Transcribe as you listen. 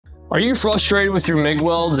Are you frustrated with your MIG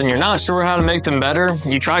welds and you're not sure how to make them better?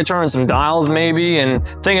 You try turning some dials maybe and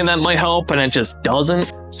thinking that might help and it just doesn't.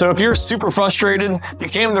 So if you're super frustrated, you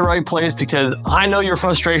came to the right place, because I know your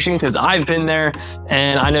frustration, because I've been there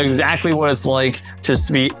and I know exactly what it's like just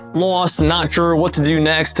to be lost and not sure what to do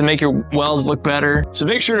next to make your welds look better. So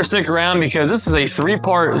make sure to stick around, because this is a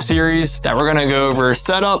 3-part series that we're gonna go over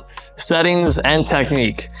setup, settings, and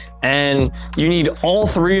technique. And you need all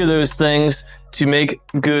 3 of those things to make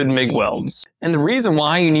good MIG welds. And the reason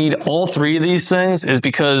why you need all 3 of these things is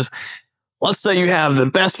because, let's say you have the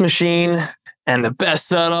best machine and the best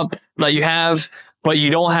setup that you have, but you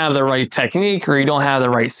don't have the right technique or you don't have the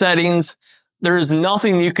right settings. There is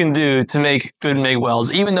nothing you can do to make good MIG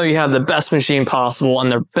welds, even though you have the best machine possible and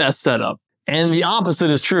the best setup. And the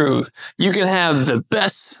opposite is true. You can have the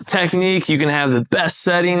best technique, you can have the best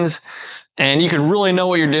settings, and you can really know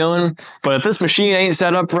what you're doing, but if this machine ain't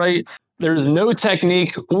set up right, there's no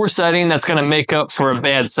technique or setting that's going to make up for a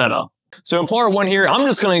bad setup. So in part 1 here, I'm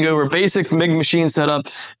just going to go over basic MIG machine setup.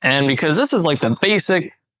 And because this is like the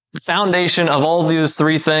basic foundation of all of those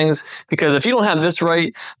 3 things, because if you don't have this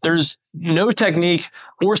right, there's no technique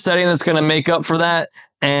or setting that's going to make up for that.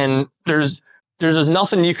 And there's just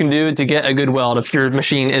nothing you can do to get a good weld if your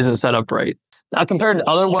machine isn't set up right. Now, compared to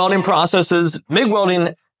other welding processes, MIG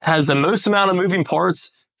welding has the most amount of moving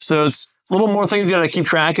parts. So it's a little more things you gotta keep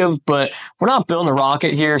track of, but we're not building a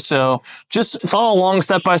rocket here, so just follow along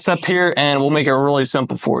step by step here and we'll make it really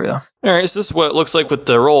simple for you. All right, so this is what it looks like with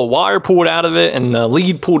the roll of wire pulled out of it and the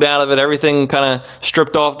lead pulled out of it, everything kind of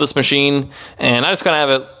stripped off this machine. And I just kind of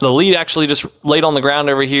have it, the lead actually just laid on the ground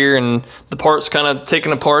over here and the parts kind of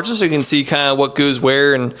taken apart just so you can see kind of what goes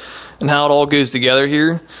where and how it all goes together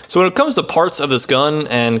here. So when it comes to parts of this gun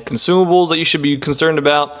and consumables that you should be concerned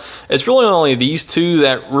about, it's really only these 2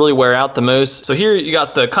 that really wear out the most. So here you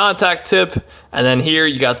got the contact tip, and then here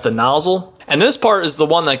you got the nozzle. And this part is the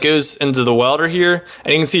one that goes into the welder here.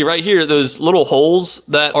 And you can see right here, those little holes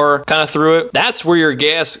that are kind of through it. That's where your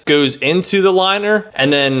gas goes into the liner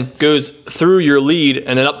and then goes through your lead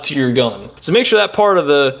and then up to your gun. So make sure that part of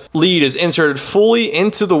the lead is inserted fully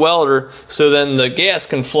into the welder, so then the gas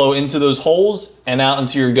can flow into those holes and out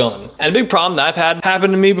into your gun. And a big problem that I've had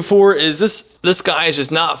happen to me before is this guy is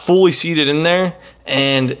just not fully seated in there.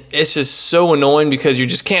 And it's just so annoying because you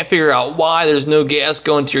just can't figure out why there's no gas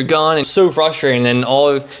going to your gun. It's so frustrating, and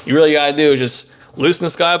all you really gotta do is just loosen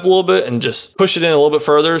this guy up a little bit and just push it in a little bit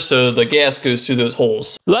further so the gas goes through those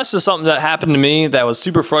holes. So that's just something that happened to me that was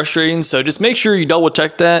super frustrating, so just make sure you double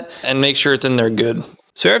check that and make sure it's in there good.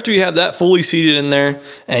 So after you have that fully seated in there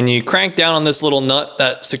and you crank down on this little nut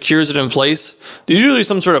that secures it in place, there's usually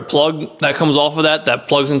some sort of plug that comes off of that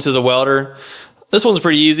plugs into the welder. This one's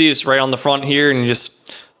pretty easy. It's right on the front here, and you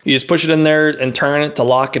just push it in there and turn it to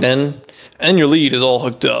lock it in, and your lead is all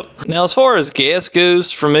hooked up. Now, as far as gas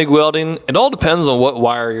goes for MIG welding, it all depends on what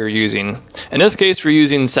wire you're using. In this case, we're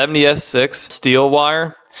using 70S6 steel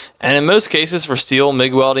wire, and in most cases for steel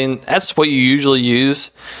MIG welding, that's what you usually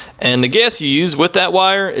use. And the gas you use with that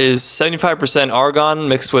wire is 75% argon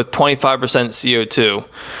mixed with 25% CO2,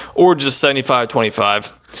 or just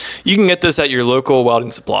 75-25. You can get this at your local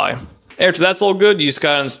welding supply. After that's all good, you just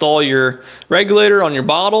gotta install your regulator on your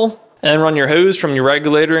bottle and run your hose from your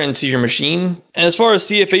regulator into your machine. And as far as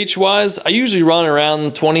CFH wise, I usually run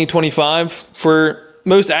around 20-25 for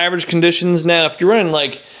most average conditions. Now, if you're running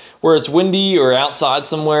like where it's windy or outside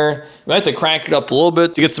somewhere, you might have to crank it up a little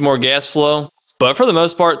bit to get some more gas flow. But for the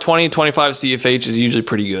most part, 20-25 CFH is usually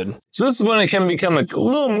pretty good. So this is when it can become a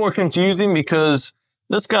little more confusing, because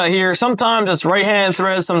this guy here, sometimes it's right-handed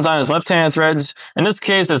threads, sometimes left-handed threads. In this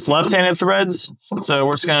case, it's left-handed threads. So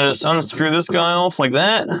we're just gonna just unscrew this guy off like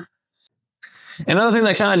that. Another thing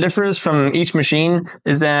that kind of differs from each machine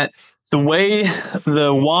is that the way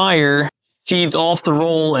the wire feeds off the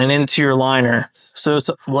roll and into your liner. So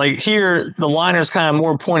like here, the liner is kind of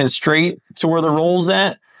more pointed straight to where the roll's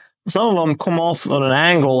at. Some of them come off at an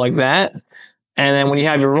angle like that. And then when you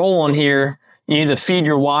have your roll on here, you need to feed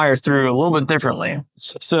your wire through a little bit differently.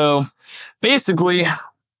 So basically,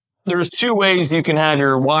 there's 2 ways you can have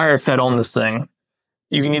your wire fed on this thing.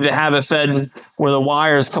 You can either have it fed where the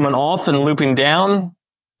wire is coming off and looping down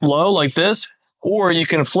low like this, or you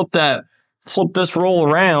can flip this roll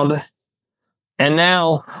around, and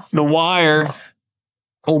now the wire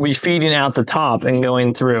will be feeding out the top and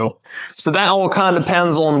going through. So that all kind of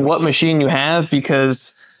depends on what machine you have,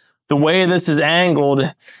 because the way this is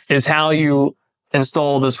angled is how you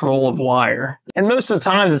install this roll of wire. And most of the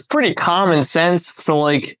time, it's pretty common sense. So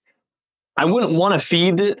like, I wouldn't want to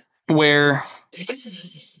feed it where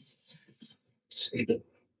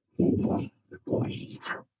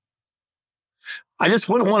I just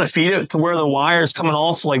wouldn't want to feed it to where the wire is coming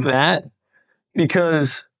off like that,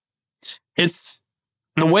 because it's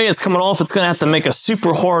the way it's coming off, it's going to have to make a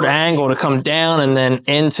super hard angle to come down and then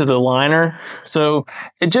into the liner. So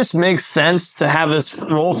it just makes sense to have this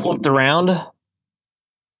roll flipped around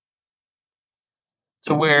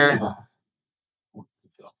to where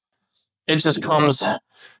it just comes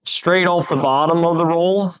straight off the bottom of the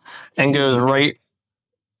roll and goes right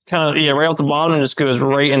off the bottom and just goes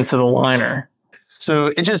right into the liner.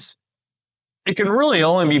 So it can really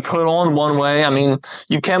only be put on one way. I mean,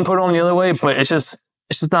 you can put it on the other way, but it's just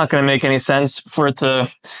not going to make any sense for it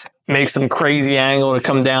to make some crazy angle to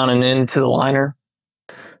come down and into the liner.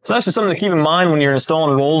 So that's just something to keep in mind when you're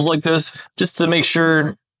installing rolls like this, just to make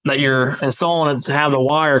sure that you're installing it to have the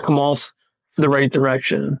wire come off the right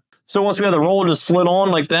direction. So once we have the roller just slid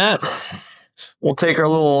on like that, we'll take our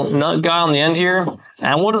little nut guy on the end here,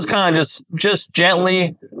 and we'll just kind of just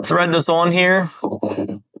gently thread this on here.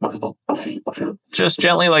 Just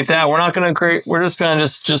gently like that. We're just going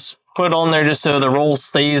to just put it on there just so the roll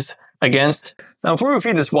stays against. Now, before we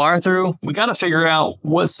feed this wire through, we got to figure out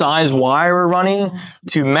what size wire we're running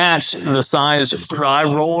to match the size drive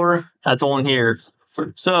roller that's on here.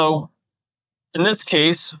 So in this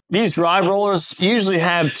case, these drive rollers usually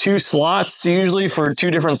have 2 slots, usually for 2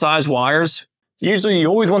 different size wires. Usually you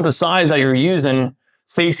always want the size that you're using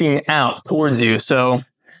facing out towards you. So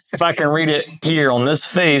if I can read it here on this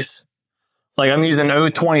face, like I'm using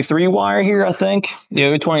 023 wire here, I think.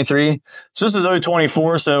 Yeah, 023. So this is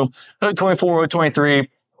 024. So 024, 023,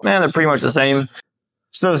 man, they're pretty much the same.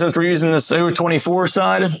 So since we're using this 024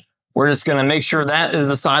 side, we're just going to make sure that is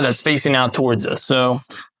the side that's facing out towards us. So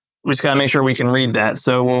we just got to make sure we can read that.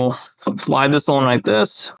 So we'll slide this on like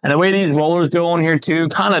this. And the way these rollers go on here too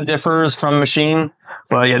kind of differs from machine.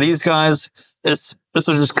 But yeah, these guys, this is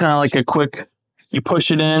just kind of like a quick, you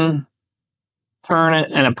push it in, turn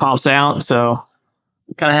it, and it pops out. So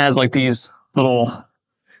it kind of has like these little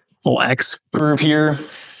X groove here.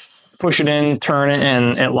 Push it in, turn it,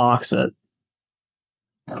 and it locks it.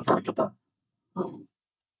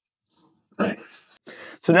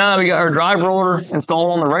 So now that we got our drive roller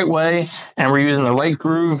installed on the right way and we're using the right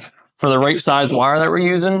groove for the right size wire that we're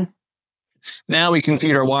using, now we can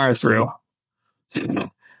feed our wire through.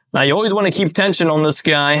 Now you always want to keep tension on this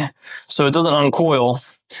guy so it doesn't uncoil,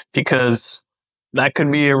 because that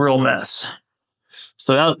could be a real mess.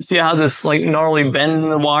 So now see how this like gnarly bend in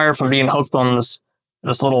the wire from being hooked on this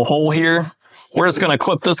little hole here? We're just going to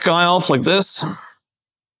clip this guy off like this.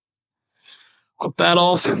 Clip that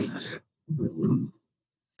off.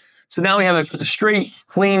 So now we have a straight,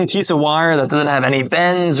 clean piece of wire that doesn't have any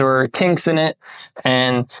bends or kinks in it.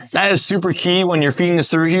 And that is super key when you're feeding this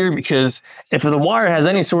through here, because if the wire has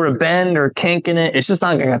any sort of bend or kink in it, it's just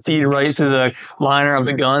not going to feed right through the liner of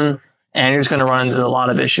the gun, and you're just going to run into a lot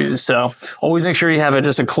of issues. So always make sure you have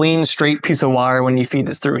just a clean, straight piece of wire when you feed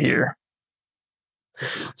this through here.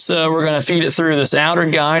 So we're going to feed it through this outer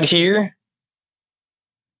guide here.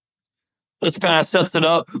 This kind of sets it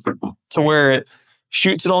up to where it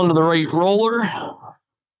shoots it onto the right roller.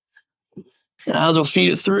 And as we'll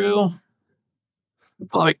feed it through,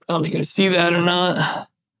 probably, I don't know if you can see that or not,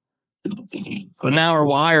 but now our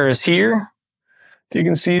wire is here. If you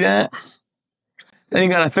can see that. Then you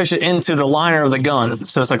got to fish it into the liner of the gun.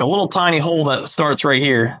 So it's like a little tiny hole that starts right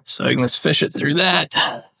here. So you can just fish it through that.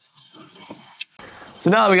 So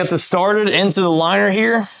now that we got this started into the liner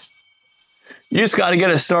here, you just got to get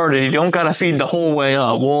it started. You don't got to feed the whole way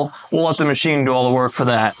up. We'll let the machine do all the work for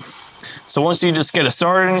that. So once you just get it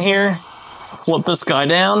started in here, flip this guy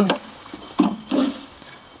down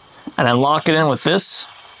and then lock it in with this.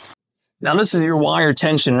 Now this is your wire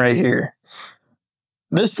tension right here.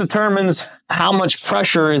 This determines how much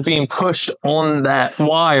pressure is being pushed on that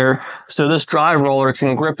wire so this drive roller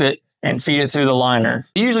can grip it and feed it through the liner.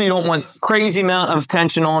 Usually you don't want crazy amount of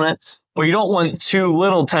tension on it, but you don't want too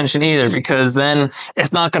little tension either, because then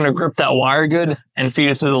it's not going to grip that wire good and feed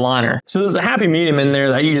it through the liner. So there's a happy medium in there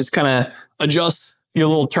that you just kind of adjust your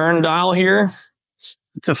little turn dial here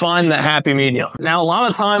to find that happy medium. Now, a lot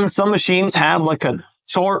of times some machines have like a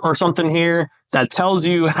chart or something here that tells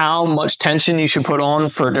you how much tension you should put on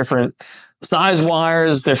for different size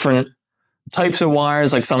wires, different types of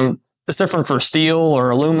wires. Like it's different for steel or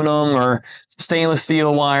aluminum or stainless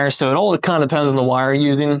steel wire. So it all kind of depends on the wire you're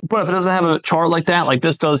using. But if it doesn't have a chart like that, like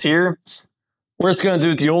this does here, we're just going to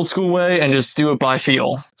do it the old school way and just do it by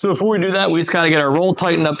feel. So before we do that, we just got to get our roll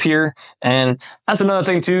tightened up here. And that's another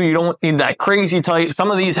thing too. You don't need that crazy tight.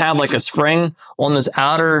 Some of these have like a spring on this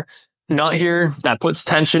outer nut here that puts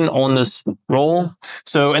tension on this roll.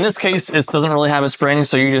 So in this case, it doesn't really have a spring.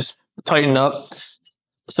 So you just tighten up.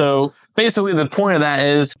 So basically the point of that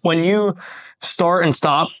is when you start and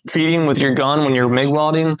stop feeding with your gun when you're MIG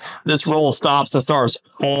welding, this roll stops and starts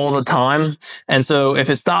all the time. And so if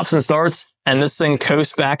it stops and starts and this thing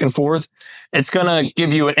coasts back and forth, it's gonna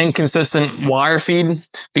give you an inconsistent wire feed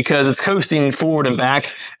because it's coasting forward and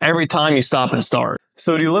back every time you stop and start.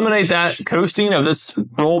 So to eliminate that coasting of this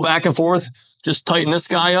roll back and forth, just tighten this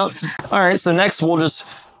guy up. All right, so next we'll just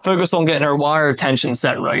focus on getting our wire tension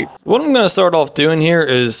set right. What I'm gonna start off doing here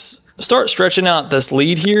is start stretching out this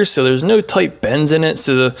lead here so there's no tight bends in it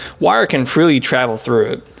so the wire can freely travel through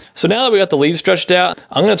it. So now that we got the lead stretched out,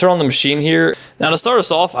 I'm going to turn on the machine here. Now to start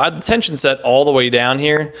us off, I have the tension set all the way down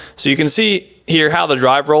here. So you can see here how the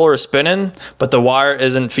drive roller is spinning, but the wire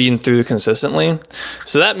isn't feeding through consistently.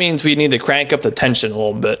 So that means we need to crank up the tension a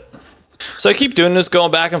little bit. So I keep doing this,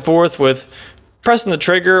 going back and forth with pressing the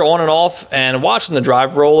trigger on and off and watching the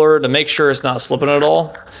drive roller to make sure it's not slipping at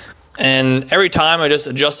all. And every time I just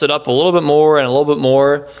adjust it up a little bit more and a little bit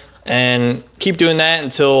more and keep doing that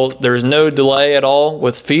until there's no delay at all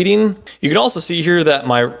with feeding. You can also see here that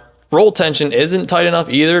my roll tension isn't tight enough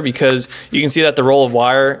either because you can see that the roll of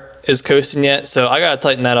wire is coasting yet. So I got to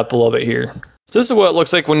tighten that up a little bit here. So this is what it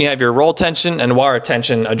looks like when you have your roll tension and wire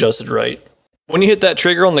tension adjusted right. When you hit that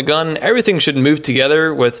trigger on the gun, everything should move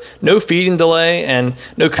together with no feeding delay and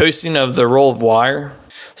no coasting of the roll of wire.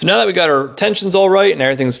 So now that we got our tensions all right and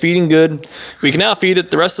everything's feeding good, we can now feed it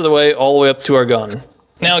the rest of the way all the way up to our gun.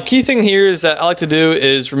 Now a key thing here is that I like to do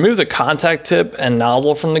is remove the contact tip and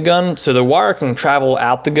nozzle from the gun so the wire can travel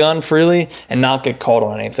out the gun freely and not get caught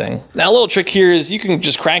on anything. Now a little trick here is you can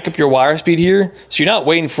just crank up your wire speed here so you're not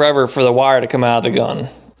waiting forever for the wire to come out of the gun.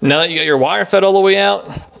 Now that you got your wire fed all the way out,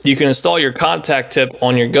 you can install your contact tip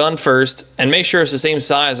on your gun first and make sure it's the same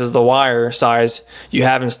size as the wire size you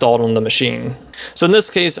have installed on the machine. So in this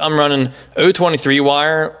case, I'm running 023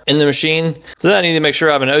 wire in the machine. So then I need to make sure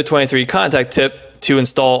I have an 023 contact tip to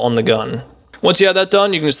install on the gun. Once you have that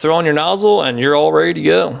done, you can just throw on your nozzle and you're all ready to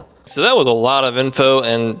go. So that was a lot of info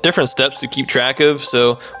and different steps to keep track of.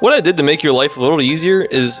 So what I did to make your life a little easier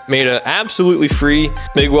is made an absolutely free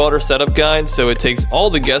MIG welder setup guide. So it takes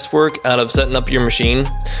all the guesswork out of setting up your machine.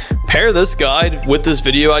 Pair this guide with this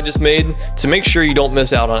video I just made to make sure you don't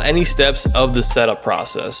miss out on any steps of the setup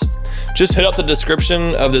process. Just hit up the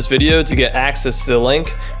description of this video to get access to the link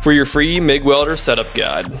for your free MIG welder setup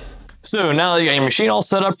guide. So now that you got your machine all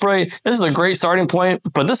set up right, this is a great starting point,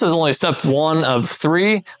 but this is only step 1 of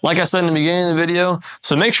 3, like I said in the beginning of the video.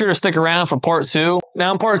 So make sure to stick around for part 2.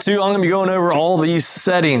 Now in part 2, I'm going to be going over all these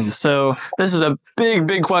settings. So this is a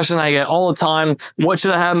big question I get all the time. What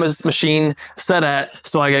should I have this machine set at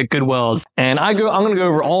so I get good welds? And I'm going to go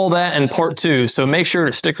over all that in part 2. So make sure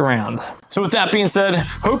to stick around. So with that being said,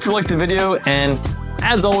 hope you liked the video, and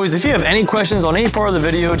as always, if you have any questions on any part of the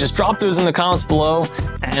video, just drop those in the comments below.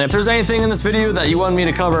 And if there's anything in this video that you want me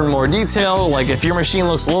to cover in more detail, like if your machine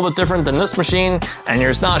looks a little bit different than this machine and you're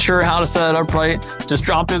just not sure how to set it up right, just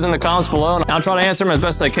drop those in the comments below and I'll try to answer them as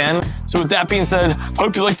best I can. So with that being said,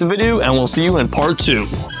 hope you liked the video and we'll see you in part 2.